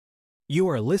You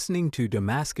are listening to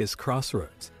Damascus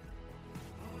Crossroads.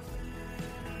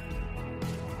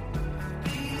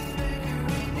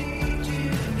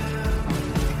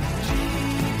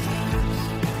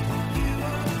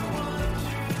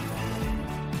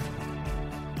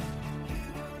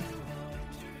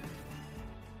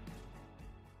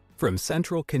 From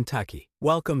Central Kentucky,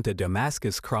 welcome to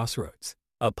Damascus Crossroads,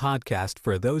 a podcast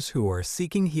for those who are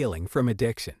seeking healing from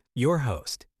addiction. Your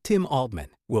host, Tim Altman,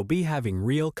 will be having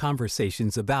real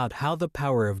conversations about how the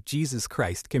power of Jesus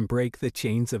Christ can break the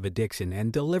chains of addiction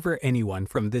and deliver anyone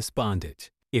from this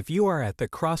bondage. If you are at the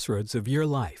crossroads of your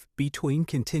life, between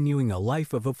continuing a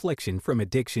life of affliction from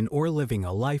addiction or living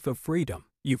a life of freedom,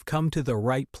 you've come to the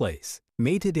right place.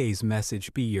 May today's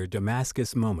message be your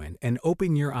Damascus moment and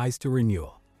open your eyes to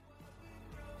renewal.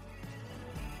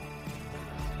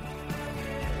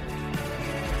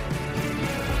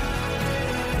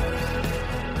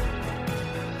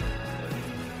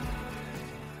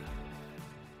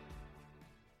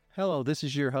 Hello, this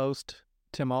is your host,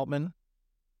 Tim Altman.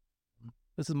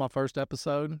 This is my first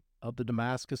episode of the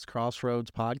Damascus Crossroads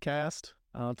podcast.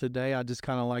 Today, I just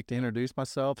kind of like to introduce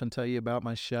myself and tell you about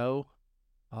my show.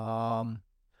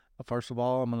 First of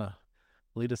all, I'm going to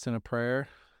lead us in a prayer.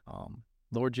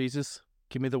 Lord Jesus,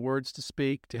 give me the words to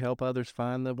speak to help others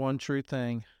find the one true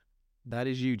thing. That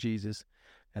is you, Jesus.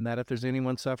 And that if there's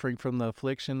anyone suffering from the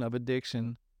affliction of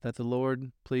addiction, that the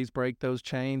Lord please break those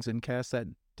chains and cast that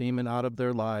demon out of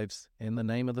their lives. In the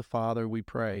name of the Father, we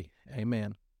pray.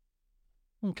 Amen.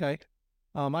 Okay.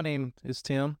 My name is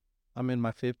Tim. I'm in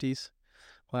my 50s.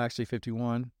 Well, actually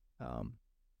 51. The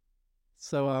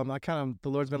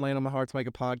Lord's been laying on my heart to make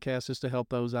a podcast just to help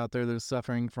those out there that are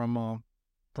suffering from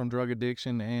drug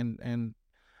addiction and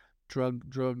drug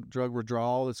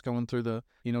withdrawal. That's going through the,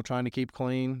 trying to keep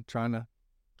clean, trying to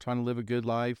live a good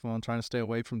life, trying to stay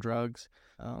away from drugs.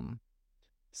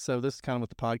 So this is kind of what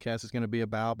the podcast is going to be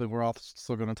about, but we're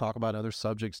also going to talk about other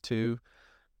subjects too,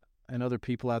 and other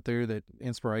people out there that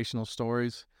inspirational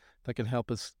stories that can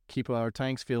help us keep our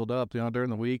tanks filled up. During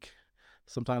the week,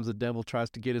 sometimes the devil tries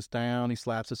to get us down. He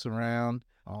slaps us around.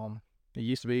 It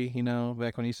used to be,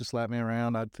 back when he used to slap me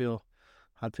around, I'd feel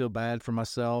bad for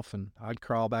myself, and I'd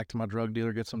crawl back to my drug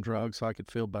dealer, get some drugs so I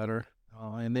could feel better.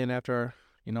 And then after,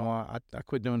 I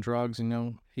quit doing drugs.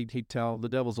 He'd tell the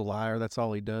devil's a liar. That's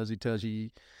all he does. He tells you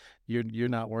you're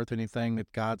not worth anything,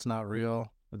 that God's not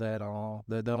real, that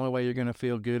the only way you're going to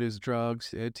feel good is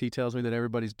drugs. He tells me that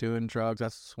everybody's doing drugs.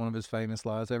 That's one of his famous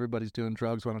lies. Everybody's doing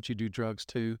drugs. Why don't you do drugs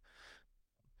too?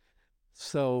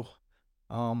 So,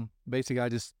 basically I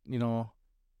just,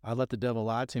 I let the devil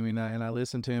lie to me now, and I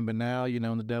listen to him. But now,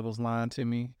 the devil's lying to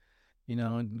me,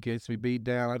 and gets me beat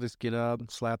down. I just get up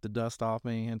and slap the dust off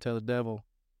me and tell the devil,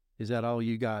 is that all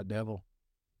you got, devil?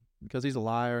 Because he's a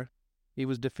liar. He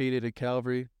was defeated at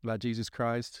Calvary by Jesus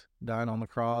Christ dying on the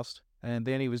cross. And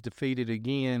then he was defeated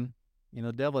again.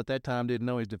 The devil at that time didn't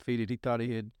know he was defeated. He thought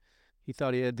he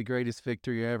had the greatest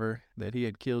victory ever, that he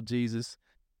had killed Jesus,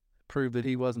 proved that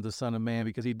he wasn't the Son of Man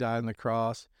because he died on the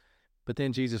cross. But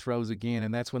then Jesus rose again,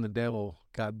 and that's when the devil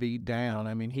got beat down.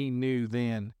 I mean, he knew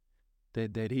then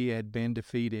that he had been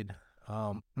defeated.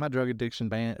 My drug addiction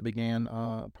began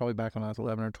probably back when I was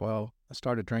 11 or 12. I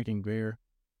started drinking beer,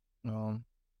 and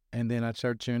then I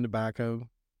started chewing tobacco.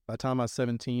 By the time I was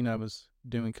 17, I was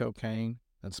doing cocaine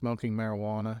and smoking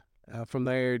marijuana. From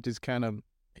there, just kind of,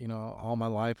 all my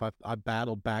life, I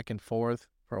battled back and forth.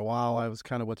 For a while, I was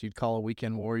kind of what you'd call a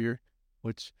weekend warrior,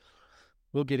 which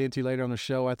we'll get into later on the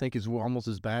show. I think is almost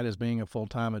as bad as being a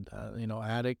full-time,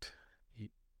 addict,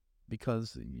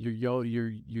 because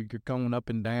you're going up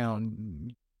and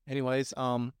down. Anyways,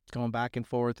 going back and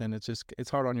forth, and it's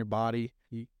hard on your body.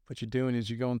 What you're doing is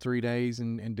you're going 3 days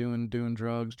and doing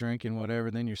drugs, drinking, whatever.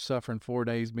 Then you're suffering 4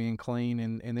 days being clean,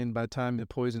 and then by the time the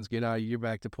poisons get out of you, you're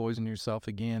back to poisoning yourself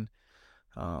again.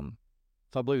 So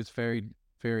I believe it's very,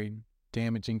 very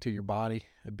damaging to your body,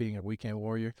 being a weekend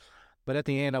warrior. But at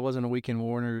the end, I wasn't a weekend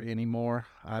warrior anymore.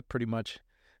 I pretty much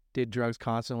did drugs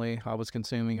constantly. I was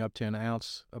consuming up to an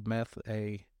ounce of meth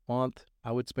a month.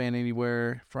 I would spend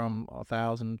anywhere from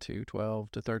 $1,000 to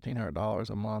 $1,200 to $1,300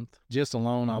 a month just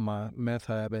alone on my meth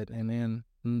habit. And then,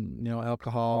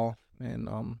 alcohol, and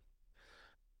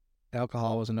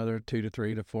alcohol was another $200 to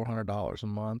 $300 to $400 a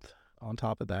month on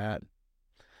top of that.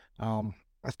 I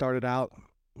started out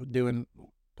doing,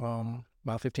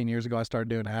 about 15 years ago, I started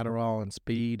doing Adderall and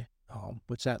speed,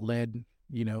 which that led,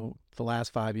 the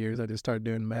last 5 years, I just started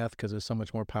doing meth because it's so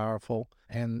much more powerful.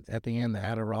 And at the end, the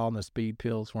Adderall and the speed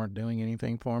pills weren't doing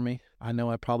anything for me. I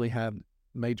know I probably have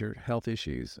major health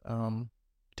issues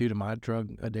due to my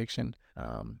drug addiction.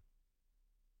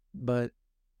 But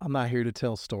I'm not here to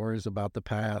tell stories about the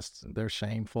past. They're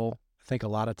shameful. I think a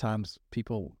lot of times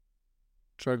people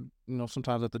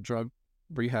sometimes at the drug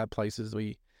rehab places,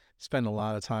 we spend a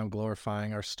lot of time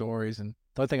glorifying our stories. And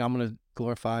the only thing I'm going to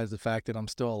glorify is the fact that I'm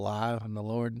still alive, and the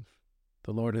Lord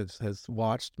has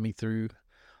watched me through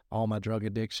all my drug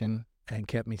addiction and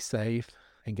kept me safe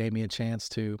and gave me a chance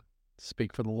to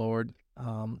speak for the Lord.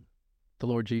 The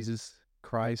Lord Jesus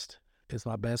Christ is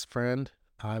my best friend.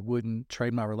 I wouldn't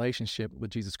trade my relationship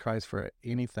with Jesus Christ for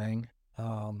anything.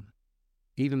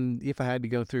 Even if I had to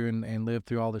go through and live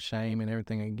through all the shame and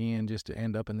everything again just to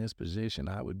end up in this position,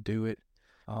 I would do it.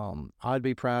 I'd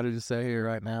be prouder to say here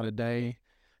right now today,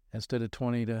 instead of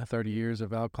 20 to 30 years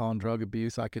of alcohol and drug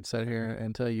abuse, I could sit here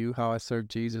and tell you how I served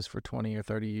Jesus for 20 or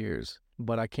 30 years.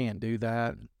 But I can't do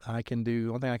that. One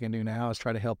thing I can do now is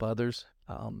try to help others.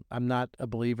 I'm not a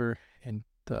believer in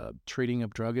the treating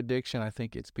of drug addiction. I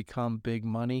think it's become big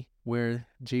money where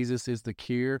Jesus is the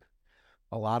cure.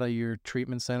 A lot of your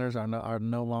treatment centers are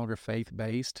no longer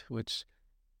faith-based, which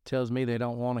tells me they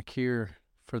don't want a cure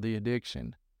for the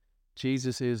addiction.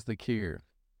 Jesus is the cure.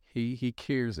 He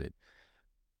cures it.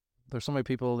 There's so many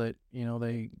people that,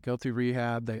 they go through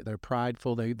rehab, they're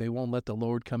prideful, they won't let the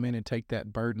Lord come in and take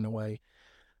that burden away.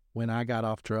 When I got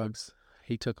off drugs,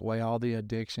 he took away all the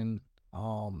addiction.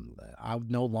 I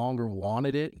no longer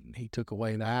wanted it. He took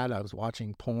away that. I was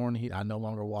watching porn. I no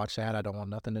longer watch that. I don't want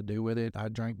nothing to do with it. I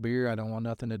drank beer. I don't want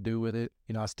nothing to do with it.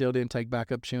 I still didn't take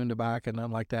back up chewing tobacco,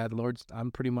 nothing like that.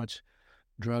 I'm pretty much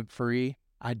drug free.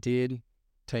 I did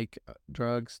take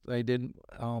drugs. They did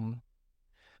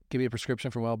give me a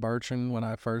prescription for Wellbutrin when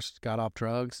I first got off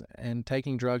drugs, and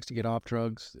taking drugs to get off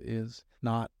drugs is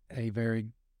not a very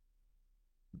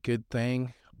good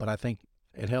thing, but I think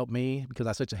it helped me because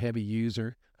I'm such a heavy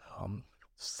user.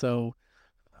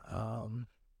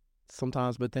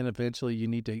 Sometimes, but then eventually you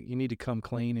need to come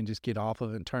clean and just get off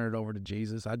of it and turn it over to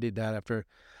Jesus. I did that after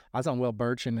I was on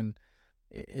Wellbutrin, and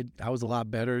I was a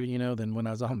lot better, than when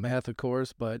I was on meth, of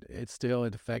course, but it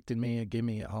affected me. It gave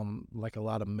me like a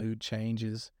lot of mood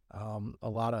changes, a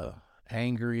lot of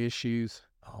anger issues.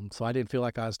 So I didn't feel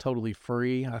like I was totally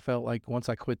free. I felt like once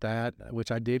I quit that,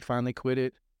 which I did finally quit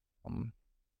it.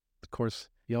 Of course,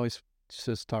 you always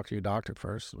just talk to your doctor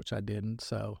first, which I didn't.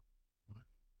 So,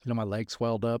 my legs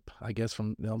swelled up, I guess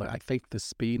from, I think the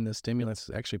speed and the stimulants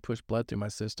actually pushed blood through my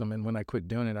system. And when I quit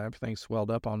doing it, everything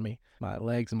swelled up on me, my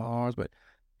legs and my arms. But,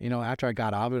 after I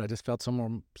got out of it, I just felt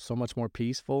so much more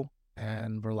peaceful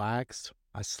and relaxed.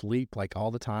 I sleep like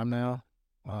all the time now.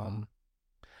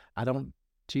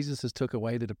 Jesus has took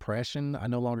away the depression. I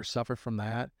no longer suffer from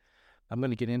that. I'm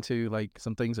going to get into like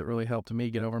some things that really helped me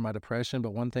get over my depression.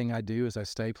 But one thing I do is I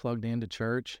stay plugged into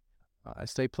church. I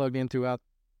stay plugged in throughout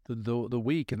the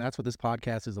week, and that's what this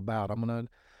podcast is about.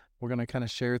 We're gonna kind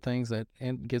of share things that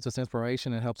gives us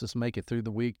inspiration and helps us make it through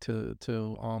the week till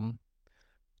the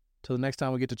next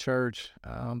time we get to church.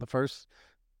 But first,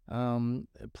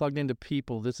 plugged into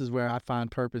people. This is where I find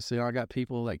purpose. I got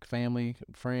people like family,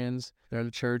 friends. They're at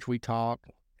the church. We talk.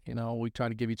 We try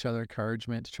to give each other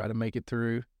encouragement to try to make it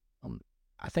through.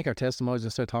 I think our testimonies,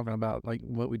 instead of talking about like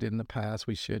what we did in the past,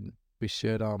 we should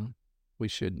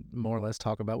more or less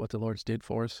talk about what the Lord's did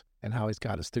for us and how he's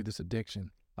got us through this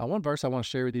addiction. One verse I want to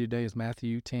share with you today is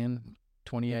Matthew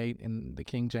 10:28 in the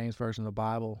King James Version of the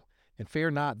Bible. And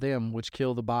fear not them which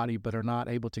kill the body, but are not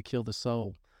able to kill the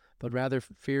soul, but rather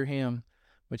fear him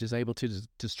which is able to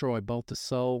destroy both the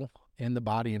soul and the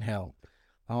body in hell.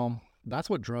 That's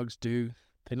what drugs do.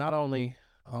 They not only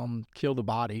kill the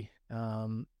body,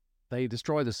 they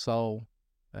destroy the soul,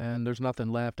 and there's nothing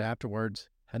left afterwards.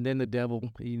 And then the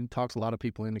devil, he talks a lot of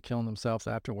people into killing themselves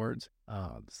afterwards.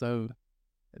 So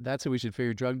that's who we should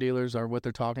fear. Drug dealers are what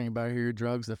they're talking about here.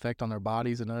 Drugs, the effect on their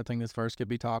bodies, another thing this verse could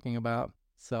be talking about.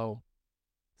 So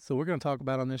we're going to talk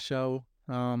about on this show.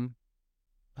 I'm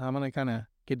going to kind of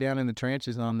get down in the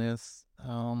trenches on this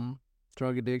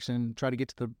drug addiction, try to get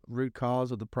to the root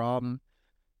cause of the problem,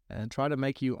 and try to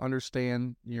make you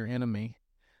understand your enemy.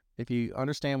 If you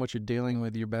understand what you're dealing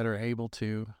with, you're better able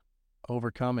to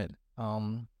overcome it.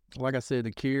 Like I said,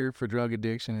 the cure for drug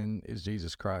addiction is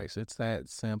Jesus Christ. It's that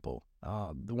simple.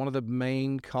 One of the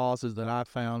main causes that I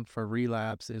found for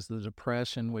relapse is the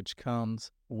depression which comes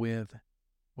with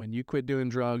when you quit doing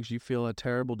drugs. You feel a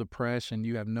terrible depression.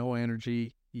 You have no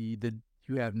energy. You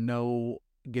have no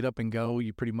get up and go.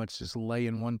 You pretty much just lay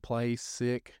in one place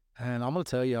sick. And I'm going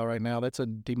to tell y'all right now, that's a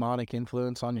demonic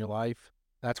influence on your life.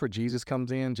 That's where Jesus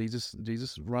comes in.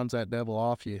 Jesus runs that devil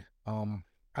off you.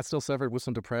 I still suffered with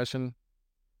some depression,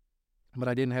 but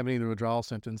I didn't have any of the withdrawal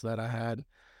symptoms that I had.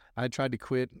 I tried to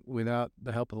quit without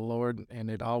the help of the Lord, and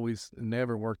it always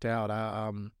never worked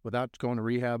out. Without going to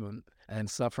rehab, and and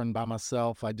suffering by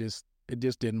myself. It just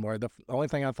didn't work. The only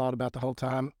thing I thought about the whole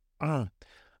time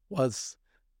was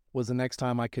the next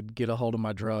time I could get a hold of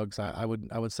my drugs. I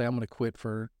would say I'm going to quit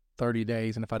for 30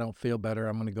 days, and if I don't feel better,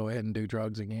 I'm going to go ahead and do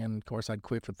drugs again. Of course, I'd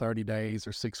quit for 30 days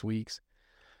or 6 weeks.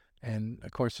 And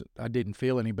of course, I didn't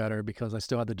feel any better because I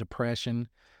still had the depression.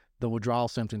 The withdrawal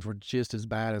symptoms were just as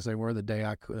bad as they were the day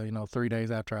 3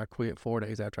 days after I quit, 4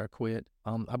 days after I quit.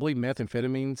 I believe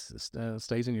methamphetamines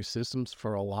stays in your systems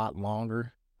for a lot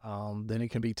longer than it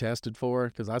can be tested for,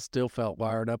 because I still felt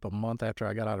wired up a month after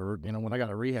I got out of, when I got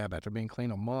out of rehab after being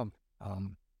clean a month.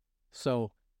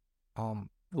 So the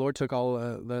Lord took all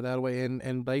that away.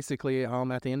 And basically,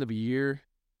 at the end of a year,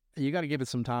 you got to give it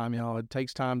some time, It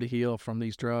takes time to heal from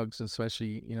these drugs,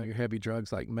 especially, your heavy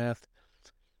drugs like meth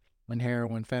and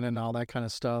heroin, fentanyl, that kind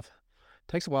of stuff.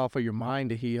 It takes a while for your mind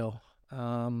to heal.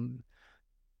 One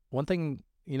thing,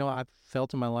 I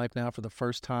felt in my life now for the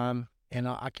first time, and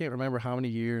I can't remember how many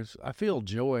years, I feel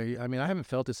joy. I mean, I haven't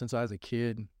felt it since I was a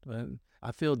kid, but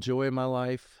I feel joy in my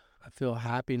life. I feel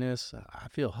happiness. I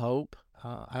feel hope.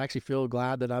 I actually feel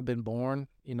glad that I've been born.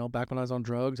 Back when I was on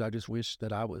drugs, I just wish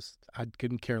that I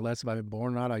couldn't care less if I've been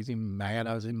born or not. I was even mad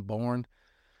I was even born.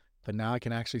 But now I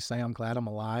can actually say I'm glad I'm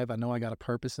alive. I know I got a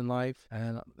purpose in life.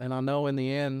 And I know in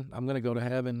the end, I'm going to go to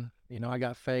heaven. I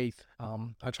got faith.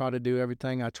 I try to do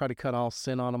everything. I try to cut all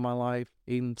sin out of my life,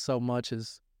 even so much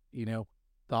as,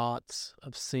 thoughts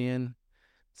of sin.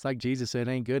 It's like Jesus said,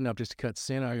 it ain't good enough just to cut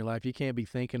sin out of your life. You can't be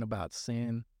thinking about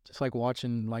sin. Just like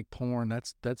watching porn,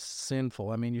 that's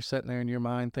sinful. I mean, you're sitting there in your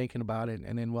mind thinking about it,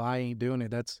 and then, well, I ain't doing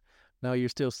it. No, you're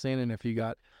still sinning if you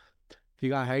got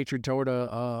hatred toward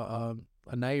a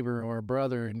neighbor or a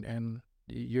brother, and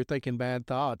you're thinking bad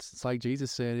thoughts. It's like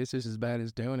Jesus said, it's just as bad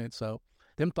as doing it. So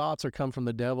them thoughts are come from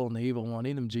the devil and the evil one.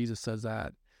 Even Jesus says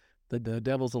that. The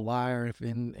devil's a liar,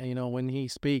 when he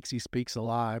speaks a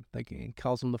lie. He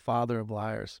calls him the father of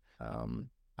liars.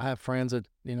 I have friends that,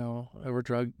 were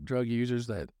drug users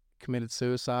that committed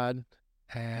suicide,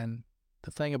 and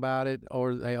the thing about it,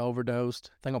 or they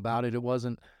overdosed. The thing about it, it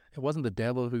wasn't the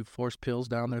devil who forced pills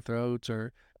down their throats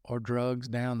or drugs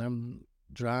down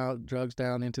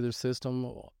into their system,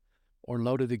 or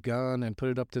loaded a gun and put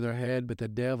it up to their head, but the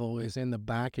devil is in the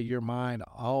back of your mind,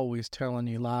 always telling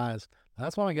you lies.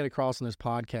 That's what I get across in this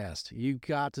podcast. You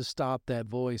got to stop that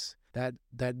voice, that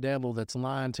devil that's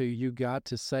lying to you. You got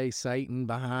to say, Satan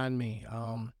behind me.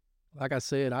 Like I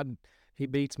said, he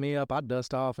beats me up, I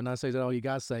dust off, and I say, oh, you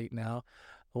got Satan now.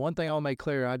 But one thing I'll make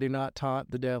clear, I do not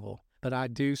taunt the devil, but I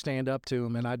do stand up to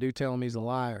him, and I do tell him he's a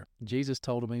liar. Jesus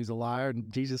told him he's a liar,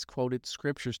 and Jesus quoted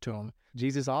scriptures to him.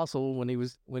 Jesus also, when he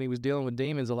was dealing with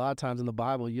demons, a lot of times in the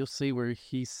Bible, you'll see where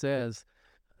he says,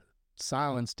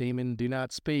 silence, demon, do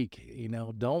not speak.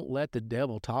 Don't let the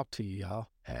devil talk to you, y'all.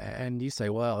 And you say,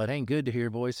 well, it ain't good to hear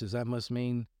voices. That must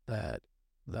mean that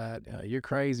you're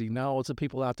crazy. No, it's the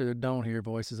people out there that don't hear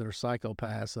voices that are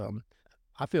psychopaths.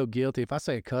 I feel guilty. If I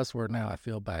say a cuss word now, I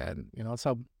feel bad. That's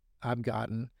how I've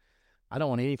gotten. I don't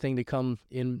want anything to come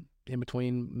in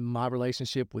between my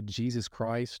relationship with Jesus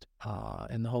Christ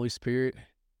and the Holy Spirit.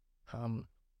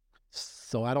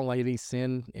 So I don't let any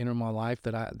sin enter my life.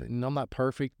 I'm not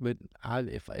perfect, but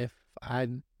if I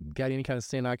got any kind of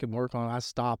sin I can work on, I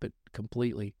stop it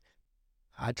completely.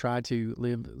 I try to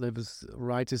live as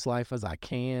righteous life as I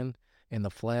can in the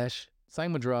flesh.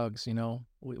 Same with drugs,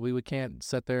 we can't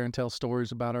sit there and tell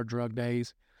stories about our drug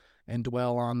days and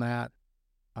dwell on that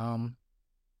and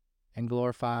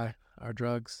glorify our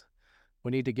drugs.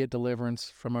 We need to get deliverance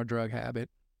from our drug habit.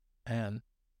 And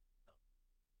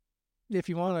if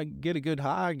you want to get a good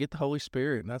high, get the Holy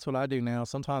Spirit. And that's what I do now.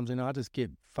 Sometimes, I just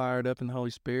get fired up in the Holy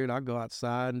Spirit. I go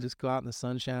outside and just go out in the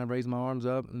sunshine, raise my arms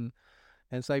up and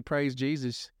say, praise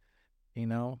Jesus.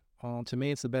 To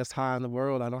me, it's the best high in the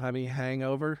world. I don't have any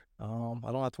hangover. I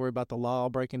don't have to worry about the law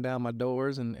breaking down my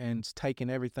doors and taking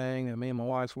everything that me and my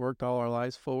wife's worked all our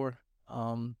lives for.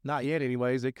 Not yet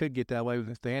anyways. It could get that way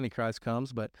if the Antichrist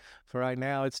comes, but for right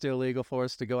now, it's still legal for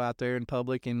us to go out there in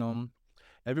public. And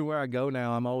everywhere I go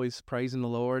now, I'm always praising the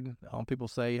Lord. People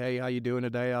say, hey, how you doing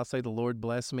today? I'll say, the Lord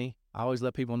bless me. I always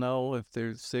let people know if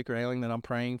they're sick or ailing that I'm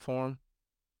praying for them.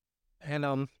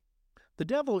 And the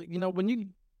devil,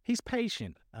 he's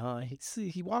patient.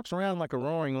 He walks around like a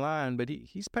roaring lion, but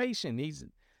he's patient.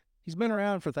 He's been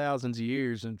around for thousands of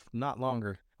years and not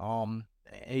longer.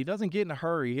 He doesn't get in a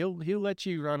hurry. He'll let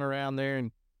you run around there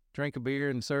and drink a beer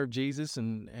and serve Jesus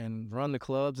and run the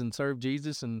clubs and serve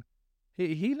Jesus. And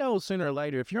he knows sooner or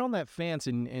later, if you're on that fence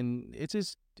and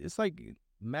it's like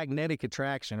magnetic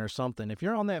attraction or something. If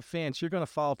you're on that fence, you're going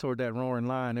to fall toward that roaring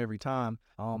lion every time.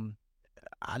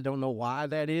 I don't know why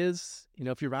that is. You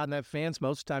know, if you're riding that fence,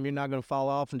 most of the time you're not going to fall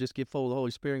off and just get full of the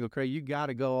Holy Spirit and go crazy. You got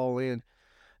to go all in.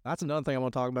 That's another thing I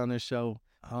want to talk about in this show.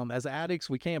 As addicts,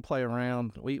 we can't play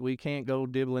around. We can't go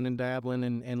dibbling and dabbling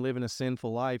and living a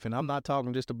sinful life. And I'm not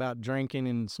talking just about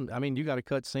drinking. I mean, you got to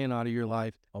cut sin out of your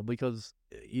life because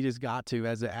you just got to.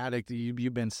 As an addict,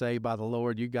 you've been saved by the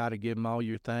Lord. You got to give him all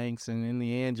your thanks. And in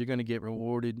the end, you're going to get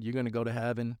rewarded. You're going to go to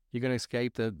heaven. You're going to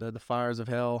escape the fires of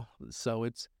hell. So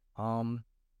it's,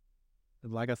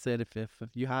 like I said, if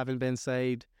you haven't been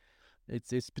saved,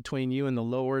 it's between you and the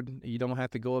Lord. You don't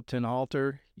have to go up to an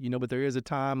altar, but there is a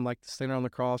time, like the sinner on the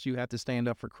cross, you have to stand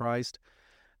up for Christ.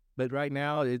 But right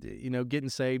now, getting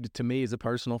saved to me is a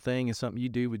personal thing. It's something you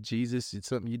do with Jesus. It's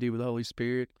something you do with the Holy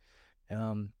Spirit.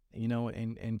 And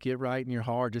get right in your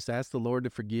heart. Just ask the Lord to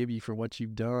forgive you for what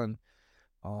you've done.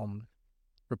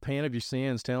 Repent of your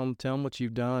sins. Tell him what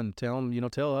you've done. Tell him,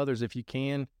 tell others if you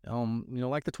can.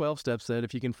 Like the 12 steps said,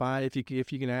 if you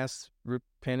can ask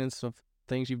repentance of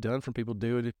things you've done from people,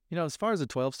 do it. As far as the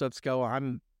 12 steps go,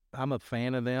 I'm a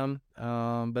fan of them.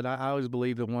 But I always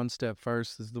believe the one step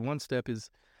first is the one step is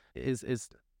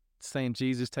saying,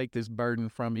 Jesus, take this burden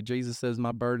from me. Jesus says,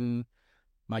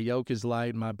 my yoke is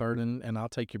light, my burden, and I'll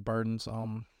take your burdens.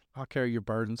 I'll carry your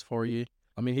burdens for you.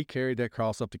 I mean, he carried that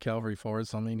cross up to Calvary for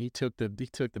us. I mean, he took the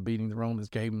beating the Romans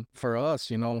gave him for us.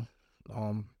 He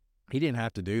didn't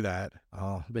have to do that,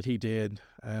 but he did,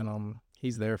 and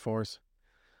he's there for us.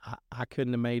 I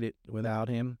couldn't have made it without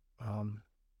him.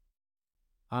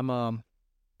 I'm gonna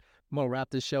wrap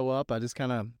this show up. I just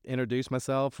kind of introduced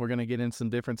myself. We're gonna get in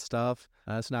some different stuff.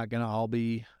 It's not gonna all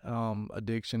be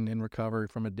addiction and recovery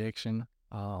from addiction.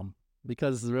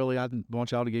 Because really, I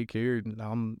want y'all to get cured.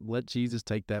 Let Jesus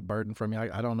take that burden from you.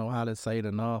 I don't know how to say it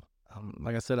enough.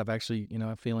 Like I said, I've actually,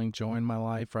 feeling joy in my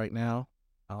life right now.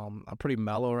 I'm pretty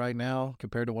mellow right now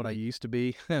compared to what I used to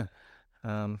be.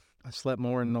 I slept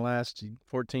more in the last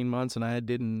 14 months than I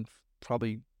did in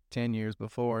probably 10 years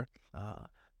before.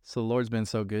 So the Lord's been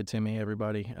so good to me,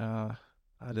 everybody. I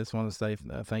just want to say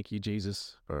thank you,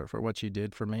 Jesus, for what you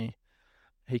did for me.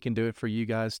 He can do it for you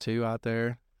guys too out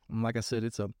there. And like I said,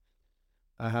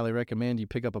 I highly recommend you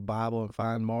pick up a Bible and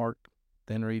find Mark,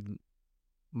 then read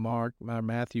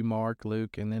Matthew, Mark,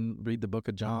 Luke, and then read the book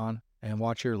of John and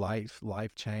watch your life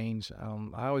change.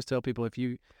 I always tell people, if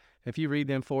you read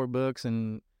them 4 books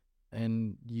and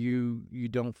you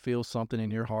don't feel something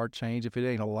in your heart change, if it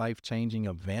ain't a life-changing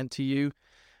event to you,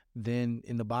 then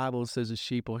in the Bible it says, a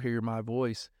sheep will hear my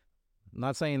voice. I'm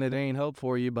not saying that there ain't hope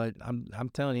for you, but I'm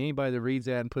telling you, anybody that reads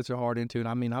that and puts their heart into it,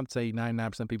 I mean, I'd say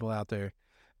 99% of people out there,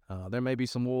 there may be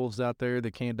some wolves out there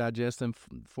that can't digest them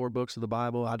 4 books of the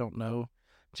Bible. I don't know.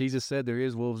 Jesus said there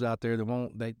is wolves out there that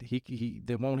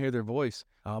won't hear their voice.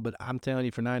 But I'm telling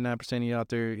you, for 99% of you out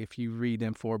there, if you read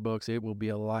them 4 books, it will be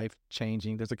a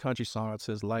life-changing. There's a country song that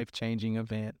says life-changing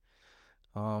event.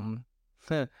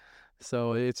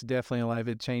 So it's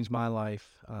definitely it changed my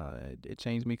life. It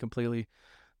changed me completely.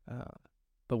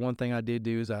 But one thing I did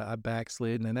do is I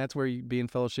backslid, and that's where you be in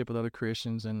fellowship with other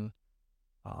Christians and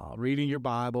reading your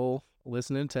Bible,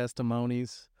 listening to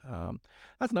testimonies.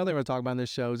 That's another thing we're talking about in this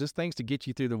show, is just things to get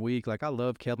you through the week. Like, I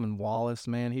love Kevin Wallace,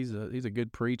 man. He's a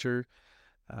good preacher.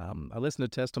 I listen to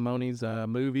testimonies,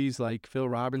 movies like Phil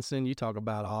Robinson. You talk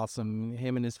about awesome.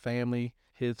 Him and his family.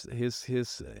 His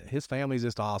family's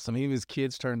just awesome. Even his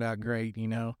kids turned out great.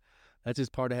 That's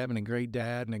just part of having a great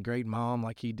dad and a great mom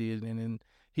like he did. And then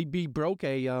he broke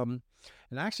and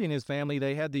actually in his family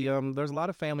they had there's a lot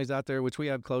of families out there, which we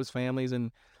have close families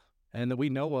and that we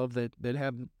know of that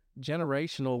have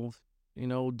generational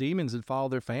demons that follow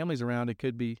their families around. It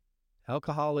could be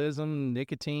alcoholism,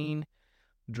 nicotine,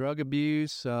 drug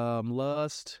abuse,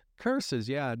 lust, curses,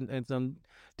 and some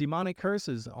demonic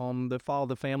curses that follow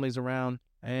the families around.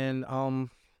 And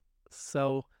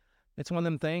so it's one of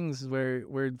them things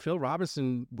where Phil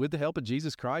Robinson, with the help of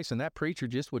Jesus Christ, and that preacher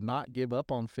just would not give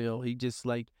up on Phil. He just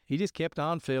kept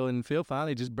on Phil, and Phil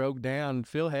finally just broke down.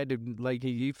 Phil had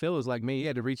to, Phil was like me. He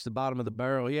had to reach the bottom of the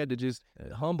barrel. He had to just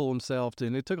humble himself,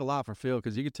 and it took a lot for Phil,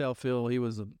 because you could tell Phil, he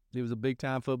was a big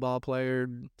time football player.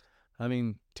 I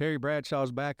mean, Terry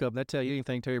Bradshaw's backup. That tell you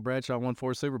anything. Terry Bradshaw won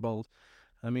 4 Super Bowls.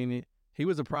 I mean, he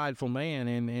was a prideful man,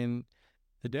 and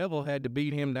the devil had to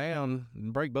beat him down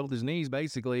and break both his knees,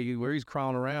 basically, where he's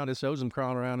crawling around. It shows him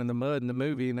crawling around in the mud in the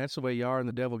movie, and that's the way you are, and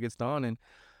the devil gets done.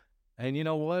 And you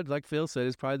know what? Like Phil said,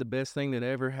 it's probably the best thing that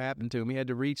ever happened to him. He had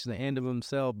to reach the end of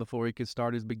himself before he could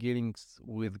start his beginnings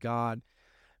with God.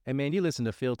 And, man, you listen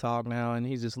to Phil talk now, and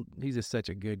he's just such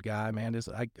a good guy, man.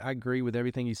 I agree with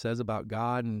everything he says about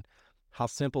God and how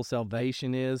simple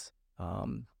salvation is.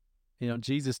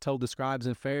 Jesus told the scribes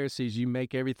and Pharisees, you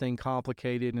make everything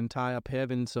complicated and tie up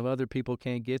heaven so other people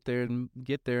can't get there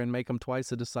and make them twice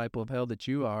the disciple of hell that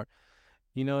you are.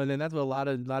 And then that's what a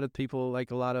lot of people,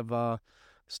 like a lot of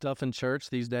stuff in church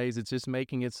these days, it's just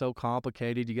making it so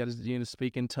complicated. You got to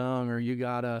speak in tongue, or you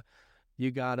gotta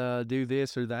do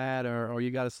this or that, or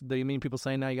you gotta. They mean people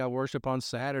saying now you got to worship on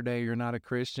Saturday. You're not a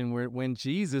Christian. When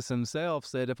Jesus himself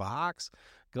said, if a ox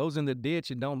goes in the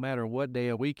ditch, it don't matter what day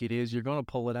of week it is, you're going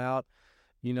to pull it out.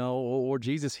 Or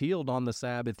Jesus healed on the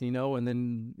Sabbath, and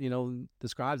then, the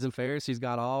scribes and Pharisees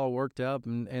got all worked up,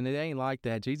 and it ain't like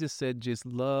that. Jesus said, just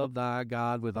love thy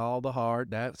God with all the heart.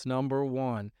 That's number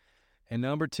one. And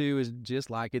number two is just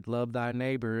like it, love thy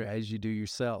neighbor as you do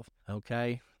yourself,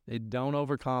 okay? It don't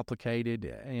overcomplicate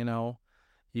it,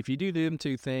 If you do them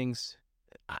two things,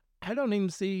 I don't even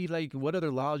see, like, what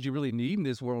other laws you really need in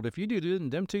this world. If you do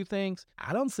them two things,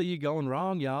 I don't see you going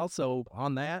wrong, y'all. So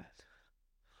on that,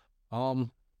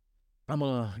 I'm going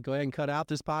to go ahead and cut out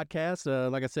this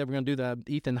podcast. Like I said, we're going to do the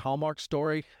Ethan Hallmark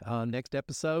story next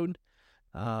episode.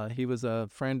 He was a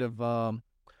friend of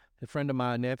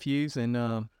my nephew's,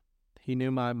 and he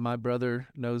knew my brother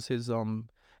knows his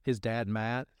dad,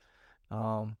 Matt.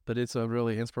 But it's a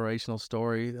really inspirational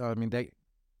story. I mean,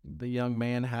 the young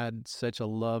man had such a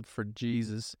love for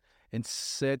Jesus and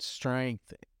such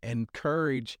strength and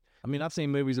courage. I mean, I've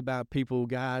seen movies about people,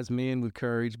 guys, men with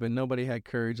courage, but nobody had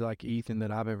courage like Ethan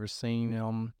that I've ever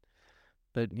seen.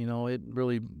 But, it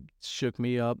really shook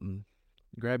me up. And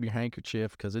grab your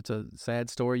handkerchief, because it's a sad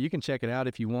story. You can check it out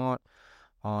if you want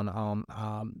on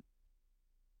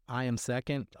I Am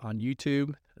Second on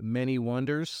YouTube. Many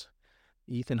Wonders,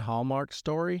 Ethan Hallmark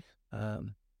story.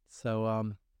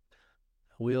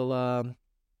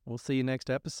 We'll see you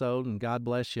next episode, and God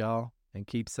bless y'all, and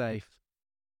keep safe.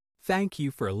 Thank you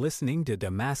for listening to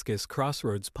Damascus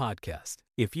Crossroads Podcast.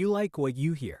 If you like what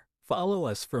you hear, follow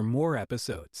us for more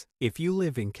episodes. If you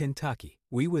live in Kentucky,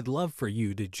 we would love for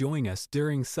you to join us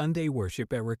during Sunday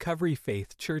worship at Recovery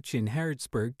Faith Church in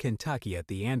Harrodsburg, Kentucky at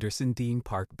the Anderson Dean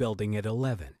Park Building at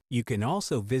 11. You can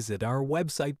also visit our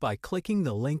website by clicking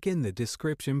the link in the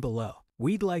description below.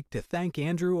 We'd like to thank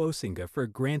Andrew Osinga for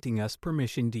granting us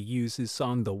permission to use his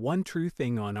song The One True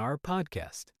Thing on our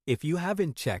podcast. If you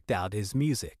haven't checked out his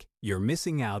music, you're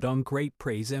missing out on great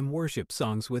praise and worship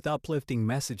songs with uplifting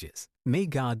messages. May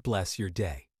God bless your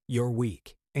day, your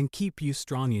week, and keep you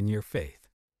strong in your faith.